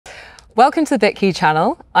Welcome to the Bitkey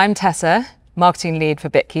channel. I'm Tessa, marketing lead for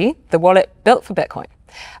Bitkey, the wallet built for Bitcoin.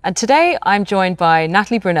 And today I'm joined by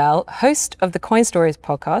Natalie Brunell, host of the Coin Stories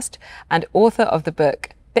podcast and author of the book,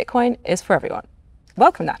 Bitcoin is for Everyone.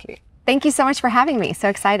 Welcome, Natalie. Thank you so much for having me. So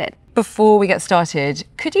excited. Before we get started,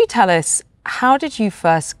 could you tell us, how did you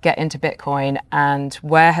first get into Bitcoin and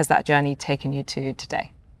where has that journey taken you to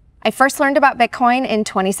today? I first learned about Bitcoin in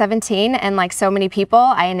 2017, and like so many people,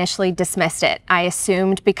 I initially dismissed it. I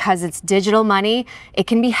assumed because it's digital money, it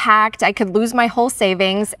can be hacked, I could lose my whole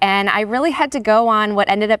savings, and I really had to go on what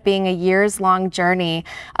ended up being a years-long journey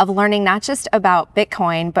of learning not just about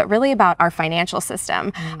Bitcoin, but really about our financial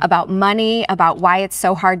system, about money, about why it's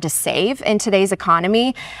so hard to save in today's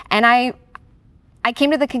economy. And I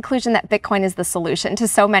came to the conclusion that Bitcoin is the solution to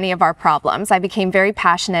so many of our problems. I became very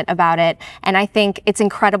passionate about it, and I think it's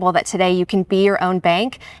incredible that today you can be your own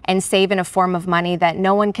bank and save in a form of money that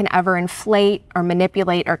no one can ever inflate or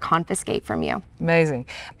manipulate or confiscate from you. Amazing.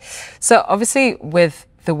 So obviously with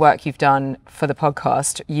the work you've done for the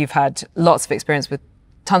podcast, you've had lots of experience with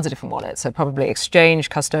tons of different wallets, so probably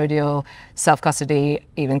exchange, custodial, self-custody,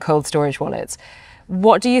 even cold storage wallets.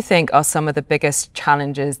 What do you think are some of the biggest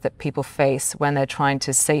challenges that people face when they're trying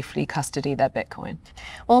to safely custody their Bitcoin?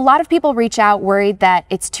 Well, a lot of people reach out worried that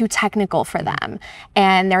it's too technical for them,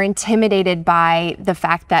 and they're intimidated by the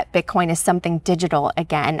fact that Bitcoin is something digital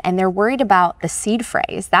again, and they're worried about the seed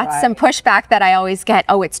phrase. That's some pushback that I always get.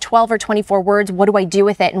 Oh, it's 12 or 24 words. What do I do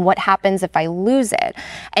with it, and what happens if I lose it?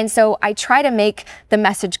 And so I try to make the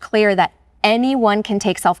message clear that anyone can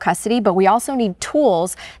take self-custody, but we also need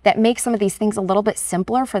tools that make some of these things a little bit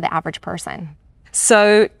simpler for the average person.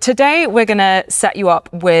 So today we're going to set you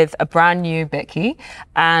up with a brand new Bitkey,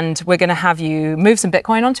 and we're going to have you move some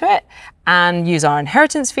Bitcoin onto it and use our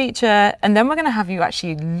inheritance feature, and then we're going to have you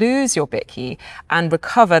actually lose your Bitkey and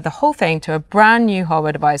recover the whole thing to a brand new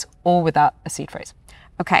hardware device, all without a seed phrase.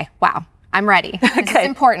 Okay, wow. I'm ready. This is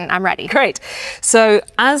important. I'm ready. Great. So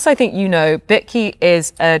as I think you know, Bitkey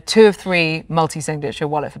is a 2 of 3 multi-signature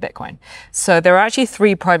wallet for Bitcoin. So there are actually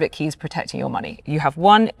 3 private keys protecting your money. You have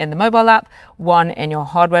one in the mobile app, one in your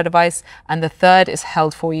hardware device, and the third is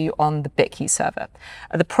held for you on the Bitkey server.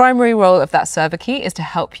 The primary role of that server key is to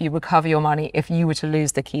help you recover your money if you were to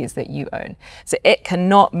lose the keys that you own. So it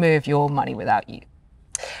cannot move your money without you.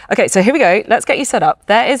 Okay, so here we go. Let's get you set up.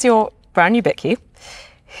 There is your brand new Bitkey.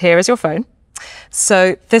 Here is your phone.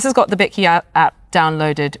 So this has got the Bitkey app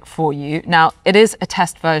downloaded for you. Now, it is a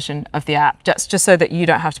test version of the app, just so that you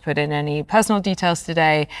don't have to put in any personal details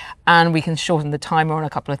today, and we can shorten the timer on a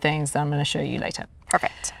couple of things that I'm going to show you later.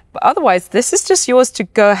 Perfect. But otherwise, this is just yours to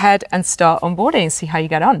go ahead and start onboarding and see how you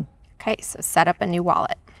get on. Okay, so set up a new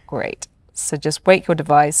wallet. Great. So just wake your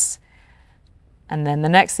device, and then the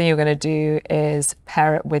next thing you're going to do is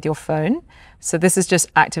pair it with your phone. So this is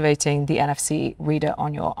just activating the NFC reader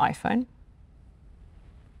on your iPhone.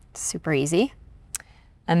 Super easy.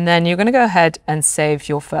 And then you're going to go ahead and save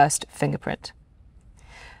your first fingerprint.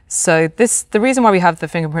 So the reason why we have the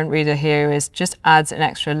fingerprint reader here is just adds an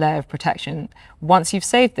extra layer of protection. Once you've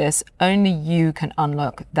saved this, only you can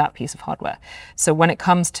unlock that piece of hardware. So when it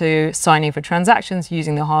comes to signing for transactions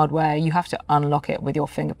using the hardware, you have to unlock it with your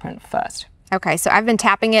fingerprint first. Okay, so I've been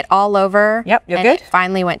tapping it all over. Yep, you're and good. It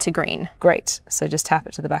finally went to green. Great. So just tap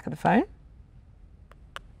it to the back of the phone.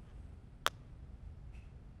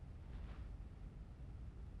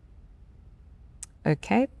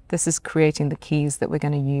 Okay, this is creating the keys that we're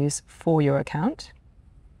going to use for your account.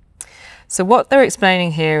 So what they're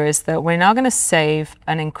explaining here is that we're now going to save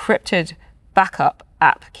an encrypted backup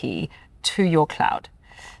app key to your cloud.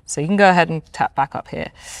 So you can go ahead and tap backup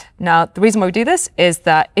here. Now, the reason why we do this is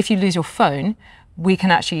that if you lose your phone, we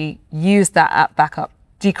can actually use that app backup,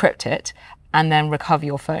 decrypt it, and then recover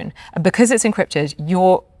your phone. And because it's encrypted,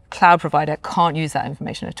 your cloud provider can't use that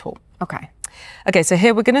information at all. Okay. Okay, so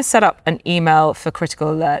here we're going to set up an email for critical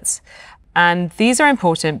alerts. And these are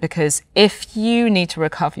important because if you need to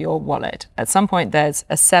recover your wallet, at some point there's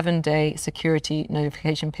a 7-day security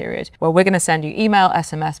notification period where we're going to send you email,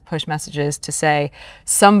 SMS, push messages to say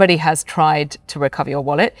somebody has tried to recover your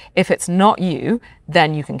wallet. If it's not you,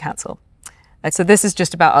 then you can cancel. So this is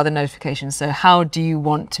just about other notifications. So how do you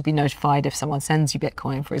want to be notified if someone sends you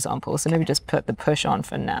Bitcoin, for example? So maybe just put the push on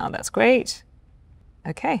for now. That's great.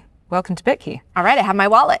 Okay. welcome to bitkey. All right, I have my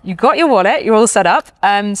wallet. You got your wallet, you're all set up.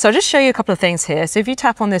 So I'll just show you a couple of things here. So if you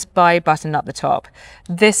tap on this buy button up the top,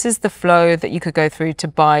 this is the flow that you could go through to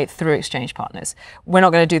buy through exchange partners. We're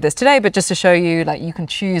not going to do this today, but just to show you, like, you can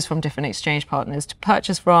choose from different exchange partners to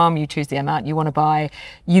purchase from. You choose the amount you want to buy.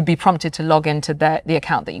 You'd be prompted to log into the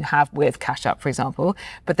account that you have with Cash App, for example,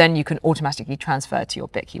 but then you can automatically transfer to your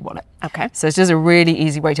bitkey wallet. Okay. So it's just a really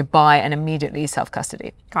easy way to buy and immediately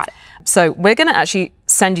self-custody. Got it. So we're going to actually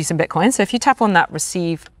send you some Bitcoin. So if you tap on that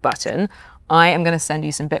receive button, I am going to send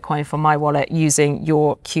you some Bitcoin from my wallet using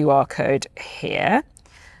your QR code here.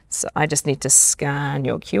 So I just need to scan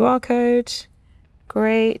your QR code.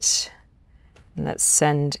 Great. And let's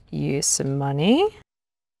send you some money.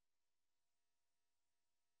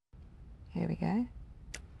 Here we go.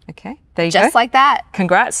 Okay, there you go. Just like that.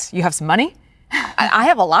 Congrats, you have some money. I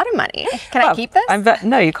have a lot of money. Can I keep this?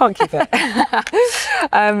 No, you can't keep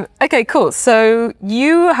it. Okay, cool. So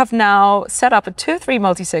you have now set up a 2 of 3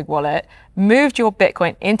 multisig wallet, moved your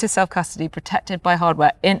Bitcoin into self-custody protected by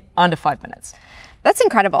hardware in under 5 minutes. That's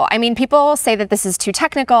incredible. I mean, people say that this is too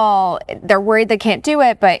technical. They're worried they can't do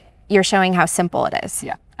it, but you're showing how simple it is.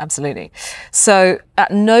 Yeah, absolutely. So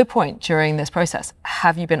at no point during this process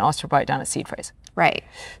have you been asked to write down a seed phrase. Right.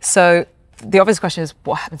 So the obvious question is,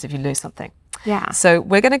 what happens if you lose something? Yeah. So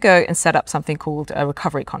we're going to go and set up something called a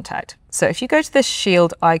recovery contact. So if you go to this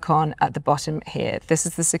shield icon at the bottom here, this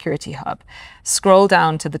is the security hub. Scroll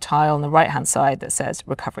down to the tile on the right-hand side that says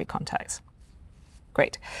recovery contacts.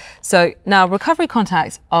 Great. So now recovery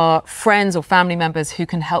contacts are friends or family members who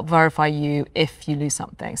can help verify you if you lose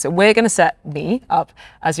something. So we're going to set me up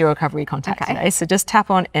as your recovery contact today. So just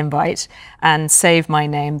tap on invite and save my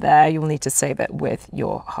name there. You'll need to save it with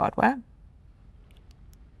your hardware.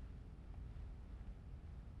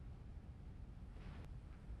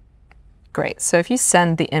 Great. So if you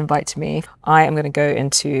send the invite to me, I am going to go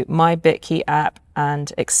into my bitkey app and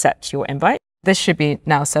accept your invite. This should be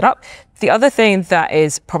now set up. The other thing that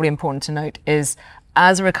is probably important to note is,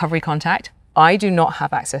 as a recovery contact, I do not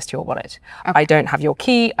have access to your wallet. Okay. I don't have your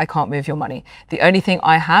key. I can't move your money. The only thing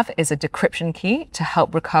I have is a decryption key to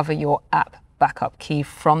help recover your app backup key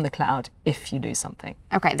from the cloud if you lose something.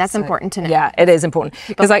 Okay, that's important to know. Yeah, it is important.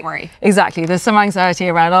 People don't worry. Exactly. There's some anxiety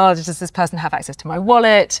around, oh, does this person have access to my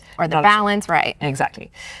wallet? Or the balance, right.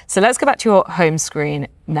 Exactly. So let's go back to your home screen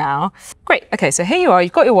now. Great. Okay, so here you are.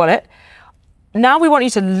 You've got your wallet. Now we want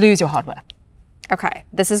you to lose your hardware. Okay,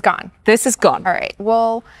 this is gone. This is gone. All right,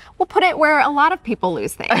 we'll put it where a lot of people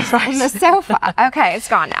lose things, right. In the sofa. Okay, it's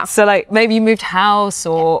gone now. So like maybe you moved house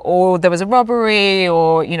or there was a robbery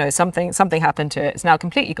or, you know, something happened to it. It's now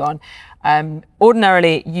completely gone.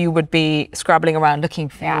 Ordinarily, you would be scrabbling around looking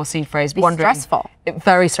for your seed phrase, wondering. Stressful.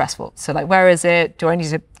 Very stressful. So like, where is it? Do I need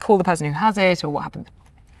to call the person who has it, or what happened?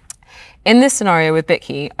 In this scenario with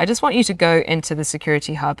bitkey, I just want you to go into the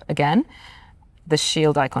security hub again, the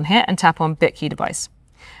shield icon here, and tap on bitkey device.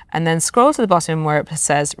 And then scroll to the bottom where it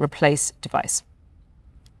says replace device.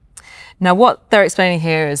 Now what they're explaining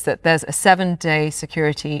here is that there's a 7-day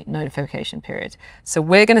security notification period. So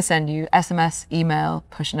we're going to send you SMS, email,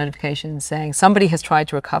 push notifications saying somebody has tried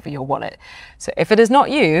to recover your wallet. So if it is not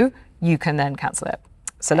you, you can then cancel it.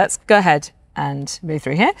 So let's go ahead and move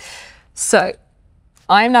through here. So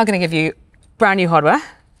I'm now going to give you brand new hardware,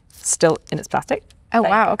 still in its plastic. Oh,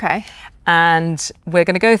 wow, okay. And we're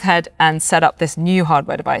going to go ahead and set up this new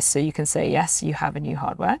hardware device. So you can say, yes, you have a new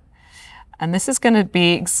hardware. And this is going to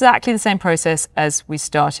be exactly the same process as we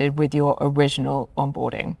started with your original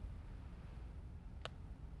onboarding.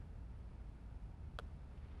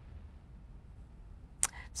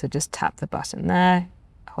 So just tap the button there,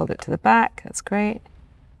 hold it to the back. That's great.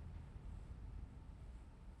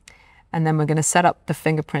 And then we're going to set up the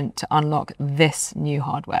fingerprint to unlock this new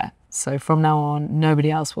hardware. So from now on, nobody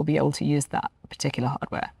else will be able to use that particular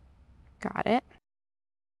hardware. Got it.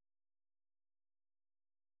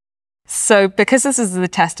 So because this is the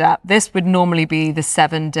test app, this would normally be the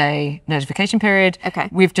 7-day notification period. Okay.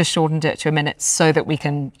 We've just shortened it to a minute so that we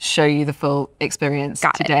can show you the full experience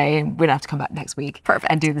today. And we don't have to come back next week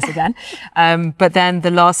and do this again. But then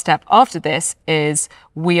the last step after this is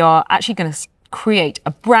we are actually going to create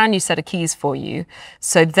a brand new set of keys for you.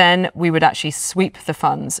 So then we would actually sweep the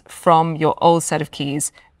funds from your old set of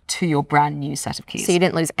keys to your brand new set of keys. So you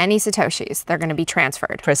didn't lose any Satoshis. They're going to be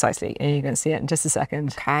transferred. Precisely. And you're going to see it in just a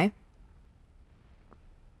second. Okay.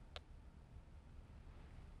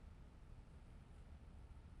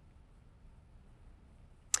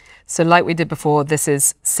 So like we did before, this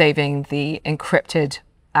is saving the encrypted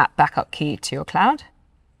app backup key to your cloud.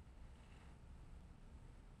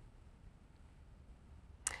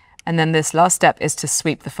 And then this last step is to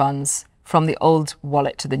sweep the funds from the old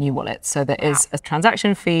wallet to the new wallet. So there is a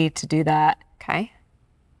transaction fee to do that. Okay.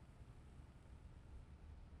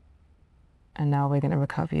 And now we're going to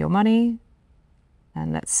recover your money.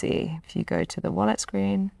 And let's see, if you go to the wallet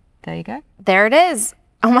screen, there you go. There it is.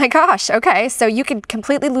 Oh my gosh. Okay. So you could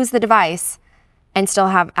completely lose the device and still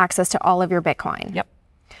have access to all of your Bitcoin. Yep.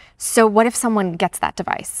 So what if someone gets that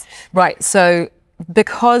device? Right. So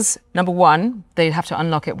because number one, they have to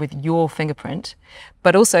unlock it with your fingerprint,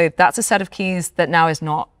 but also that's a set of keys that now is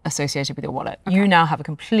not associated with your wallet. Okay. You now have a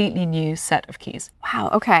completely new set of keys.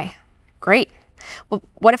 Wow. Okay. Great. Well,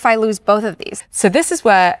 what if I lose both of these? So this is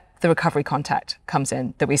where the recovery contact comes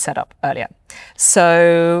in that we set up earlier.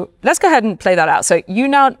 So let's go ahead and play that out. So you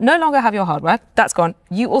now no longer have your hardware. That's gone.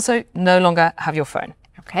 You also no longer have your phone.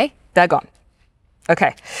 Okay. They're gone.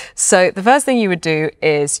 Okay. So the first thing you would do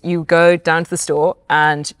is you go down to the store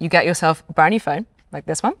and you get yourself a brand new phone like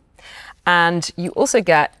this one. And you also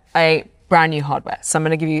get a brand new hardware. So I'm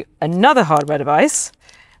going to give you another hardware device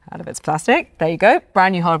out of its plastic. There you go.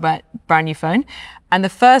 Brand new hardware, brand new phone. And the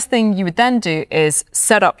first thing you would then do is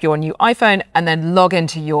set up your new iPhone and then log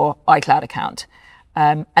into your iCloud account.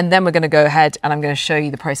 And then we're going to go ahead and I'm going to show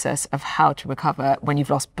you the process of how to recover when you've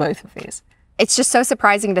lost both of these. It's just so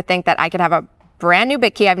surprising to think that I could have a brand new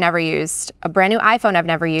bitkey I've never used, a brand new iPhone I've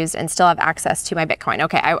never used, and still have access to my Bitcoin.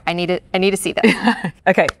 Okay, I need to see this.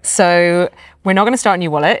 Okay, so we're not going to start a new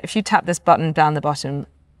wallet. If you tap this button down the bottom,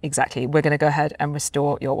 exactly, we're going to go ahead and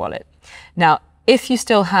restore your wallet. Now, if you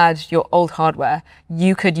still had your old hardware,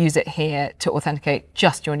 you could use it here to authenticate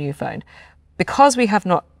just your new phone. Because we haven't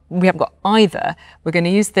got either, we're going to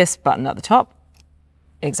use this button at the top.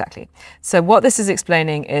 Exactly. So what this is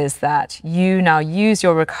explaining is that you now use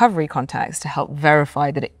your recovery contacts to help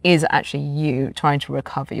verify that it is actually you trying to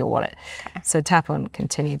recover your wallet. Okay. So tap on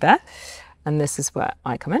continue there, and this is where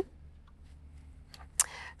I come in.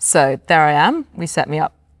 So there I am. We set me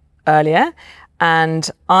up earlier. And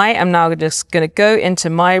I am now just going to go into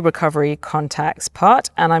my recovery contacts part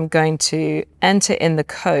and I'm going to enter in the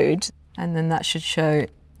code and then that should show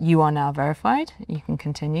you are now verified. You can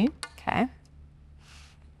continue. Okay.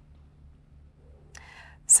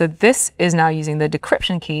 So this is now using the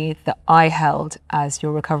decryption key that I held as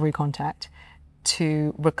your recovery contact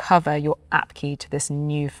to recover your app key to this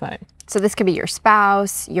new phone. So this could be your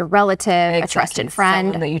spouse, your relative, exactly. A trusted friend.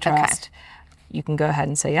 Someone that you trust. Okay. You can go ahead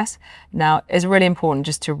and say yes. Now, it's really important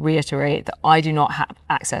just to reiterate that I do not have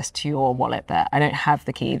access to your wallet there. I don't have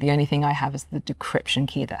the key. The only thing I have is the decryption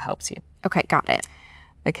key that helps you. Okay, got it.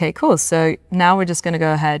 Okay, cool. So now we're just going to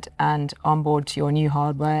go ahead and onboard to your new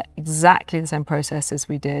hardware. Exactly the same process as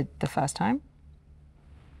we did the first time.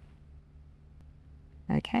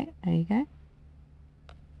 Okay, there you go.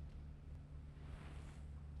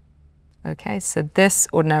 Okay, so this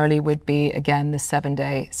ordinarily would be, again, the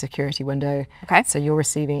 7-day security window. Okay. So you're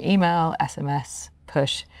receiving email, SMS,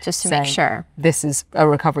 push. Just to make sure. This is a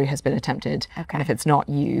recovery has been attempted. Okay. And if it's not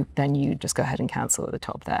you, then you just go ahead and cancel at the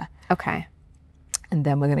top there. Okay. And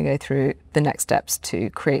then we're going to go through the next steps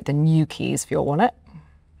to create the new keys for your wallet.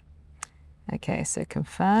 Okay, so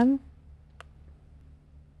confirm.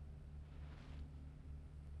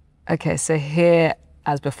 Okay, so here,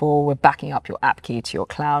 as before, we're backing up your app key to your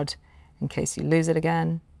cloud in case you lose it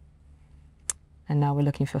again. And now we're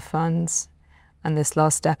looking for funds. And this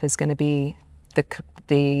last step is going to be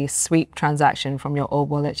the sweep transaction from your old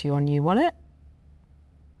wallet to your new wallet.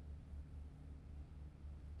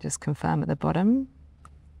 Just confirm at the bottom.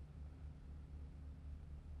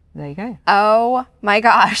 There you go. Oh my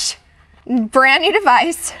gosh. Brand new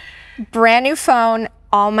device, brand new phone,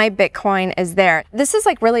 all my Bitcoin is there. This is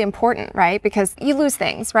like really important, right? Because you lose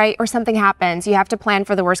things, right? Or something happens, you have to plan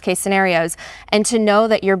for the worst case scenarios and to know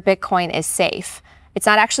that your Bitcoin is safe. It's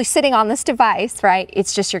not actually sitting on this device, right?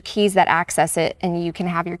 It's just your keys that access it and you can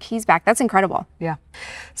have your keys back. That's incredible. Yeah.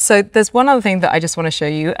 So there's one other thing that I just want to show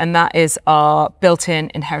you, and that is our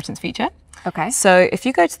built-in inheritance feature. Okay. So if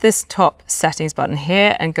you go to this top settings button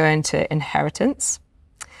here and go into inheritance,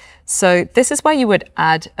 so this is where you would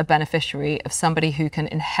add a beneficiary of somebody who can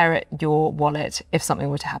inherit your wallet if something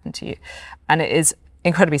were to happen to you. And it is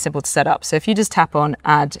incredibly simple to set up. So if you just tap on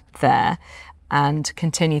add there and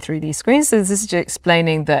continue through these screens, so this is just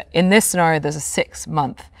explaining that in this scenario, there's a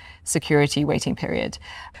 6-month security waiting period.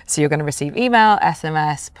 So you're going to receive email,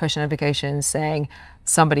 SMS, push notifications saying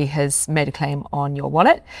somebody has made a claim on your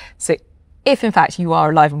wallet. So if in fact you are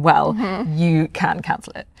alive and well, you can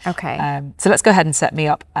cancel it. Okay. So let's go ahead and set me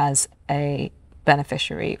up as a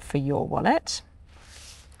beneficiary for your wallet.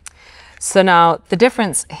 So now the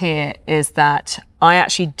difference here is that I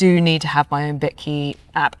actually do need to have my own bitkey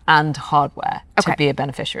app and hardware to be a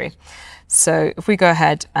beneficiary. So if we go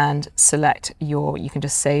ahead and select you can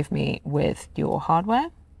just save me with your hardware.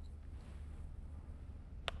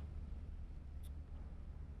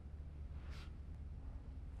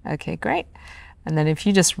 Okay, great. And then if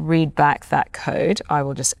you just read back that code, I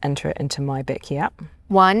will just enter it into my bitkey app.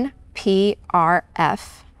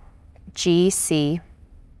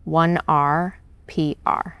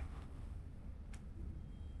 1PRFGC1RPR.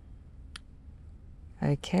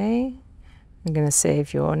 Okay, I'm going to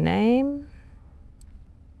save your name.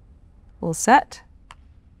 All set.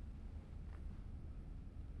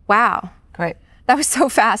 Wow. Great. That was so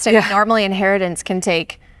fast. I mean, normally inheritance can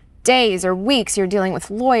take days or weeks. You're dealing with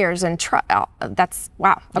lawyers and that's,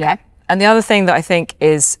 wow. Okay. Yeah. And the other thing that I think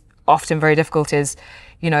is often very difficult is,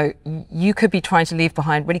 you know, you could be trying to leave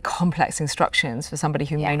behind really complex instructions for somebody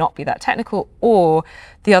who may not be that technical, or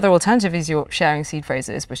the other alternative is you're sharing seed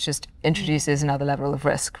phrases, which just introduces another level of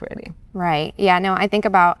risk, really. Right. Yeah, no, I think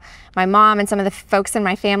about my mom and some of the folks in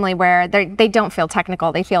my family where they don't feel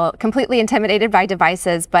technical. They feel completely intimidated by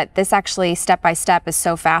devices, but this actually step by step is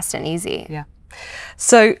so fast and easy. Yeah.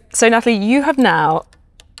 So Natalie, you have now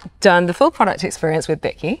done the full product experience with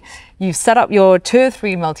bitkey. You've set up your tier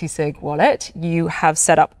 3 multisig wallet. You have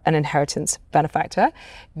set up an inheritance benefactor.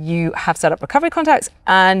 You have set up recovery contacts,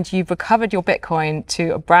 and you've recovered your Bitcoin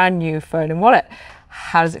to a brand new phone and wallet.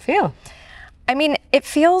 How does it feel? I mean, it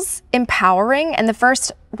feels empowering, and the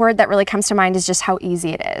first word that really comes to mind is just how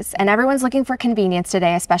easy it is. And everyone's looking for convenience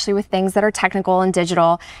today, especially with things that are technical and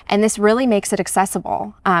digital, and this really makes it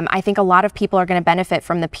accessible. I think a lot of people are going to benefit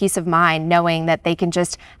from the peace of mind knowing that they can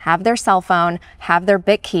just have their cell phone, have their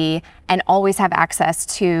bitkey, and always have access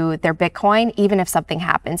to their Bitcoin, even if something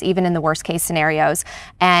happens, even in the worst case scenarios.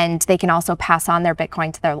 And they can also pass on their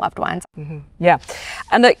Bitcoin to their loved ones. Mm-hmm. Yeah.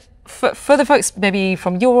 And for the folks maybe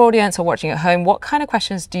from your audience or watching at home, what kind of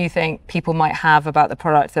questions do you think people might have about the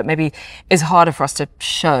product that maybe is harder for us to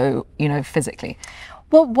show, you know, physically?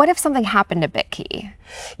 Well, what if something happened to bitkey?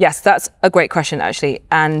 Yes, that's a great question, actually.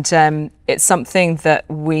 And it's something that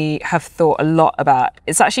we have thought a lot about.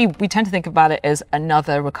 It's actually, we tend to think about it as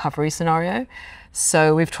another recovery scenario.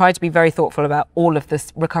 So we've tried to be very thoughtful about all of the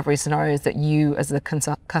recovery scenarios that you as the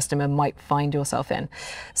customer might find yourself in.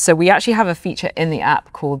 So we actually have a feature in the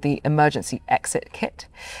app called the Emergency Exit Kit.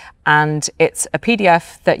 And it's a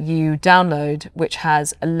PDF that you download, which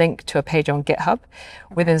has a link to a page on GitHub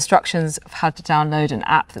with instructions of how to download an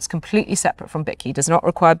app that's completely separate from bitkey, does not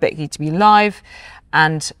require bitkey to be live.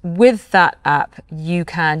 And with that app, you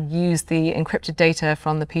can use the encrypted data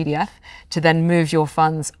from the PDF to then move your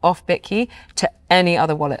funds off bitkey to any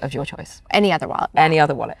other wallet of your choice. Any other wallet. Any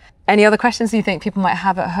other wallet. Any other questions you think people might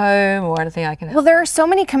have at home or anything I can help? Well, there are so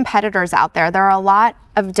many competitors out there. There are a lot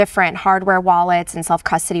of different hardware wallets and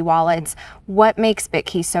self-custody wallets. What makes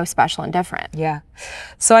bitkey so special and different? Yeah.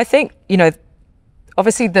 So I think, you know,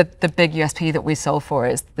 obviously the big USP that we solve for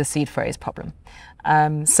is the seed phrase problem.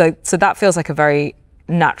 So that feels like a very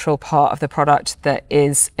natural part of the product that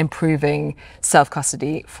is improving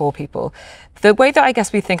self-custody for people. The way that I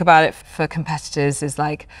guess we think about it for competitors is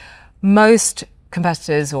like most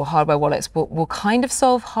competitors or hardware wallets will kind of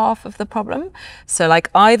solve half of the problem. So like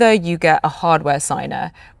either you get a hardware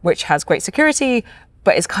signer, which has great security,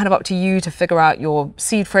 but it's kind of up to you to figure out your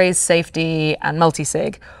seed phrase safety and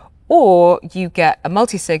multisig, or you get a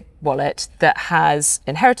multisig wallet that has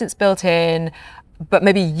inheritance built in, but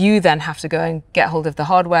maybe you then have to go and get hold of the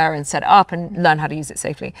hardware and set it up and learn how to use it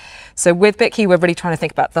safely. So with bitkey, we're really trying to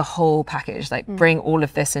think about the whole package, like bring all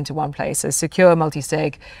of this into one place. So secure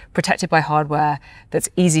multisig, protected by hardware, that's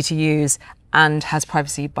easy to use and has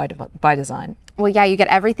privacy by design. Well, yeah, you get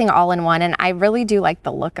everything all in one, and I really do like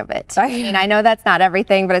the look of it. I mean, I know that's not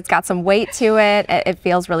everything, but it's got some weight to it. It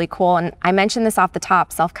feels really cool, and I mentioned this off the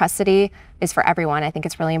top, self-custody is for everyone. I think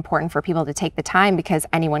it's really important for people to take the time because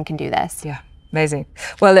anyone can do this. Yeah. Amazing.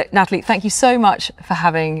 Well, look, Natalie, thank you so much for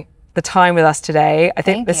having the time with us today. I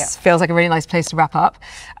think this feels like a really nice place to wrap up.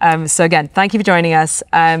 So again, thank you for joining us.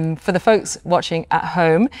 For the folks watching at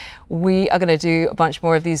home, we are going to do a bunch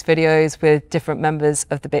more of these videos with different members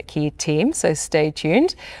of the bitkey team, so stay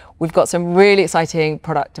tuned. We've got some really exciting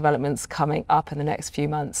product developments coming up in the next few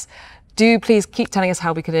months. Do please keep telling us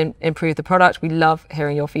how we can improve the product. We love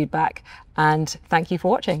hearing your feedback, and thank you for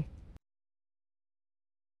watching.